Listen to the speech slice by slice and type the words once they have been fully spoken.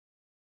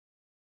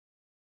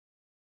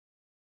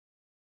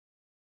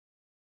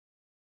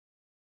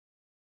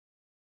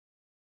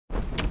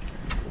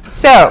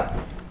So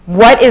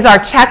what is our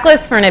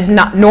checklist for an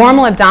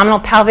normal abdominal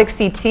pelvic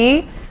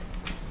CT?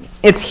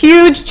 It's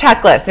huge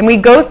checklist, and we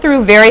go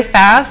through very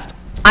fast.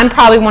 I'm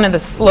probably one of the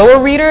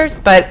slower readers,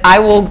 but I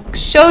will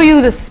show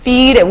you the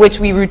speed at which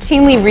we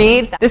routinely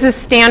read. This is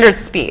standard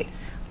speed.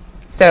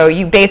 So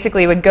you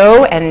basically would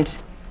go and,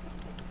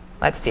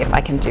 let's see if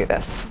I can do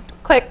this.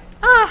 Click.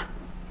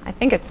 I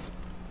think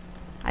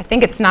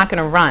it's not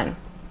going to run.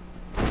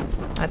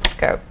 Let's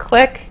go.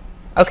 Click.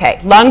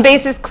 Okay. Lung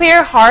base is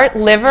clear. Heart,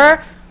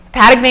 liver,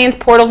 hepatic veins,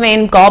 portal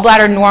vein,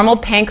 gallbladder normal,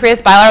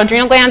 pancreas, bilateral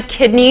adrenal glands,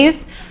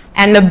 kidneys,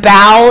 and the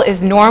bowel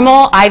is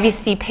normal,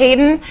 IVC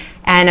patent.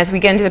 And as we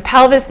get into the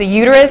pelvis, the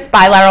uterus,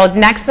 bilateral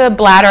nexa,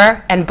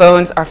 bladder, and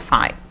bones are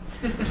fine.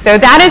 So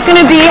that is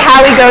going to be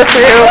how we go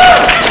through.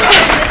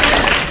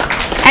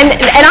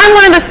 And I'm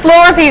one of the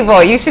slower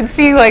people. You should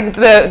see like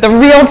the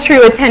real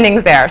true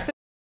attendings there.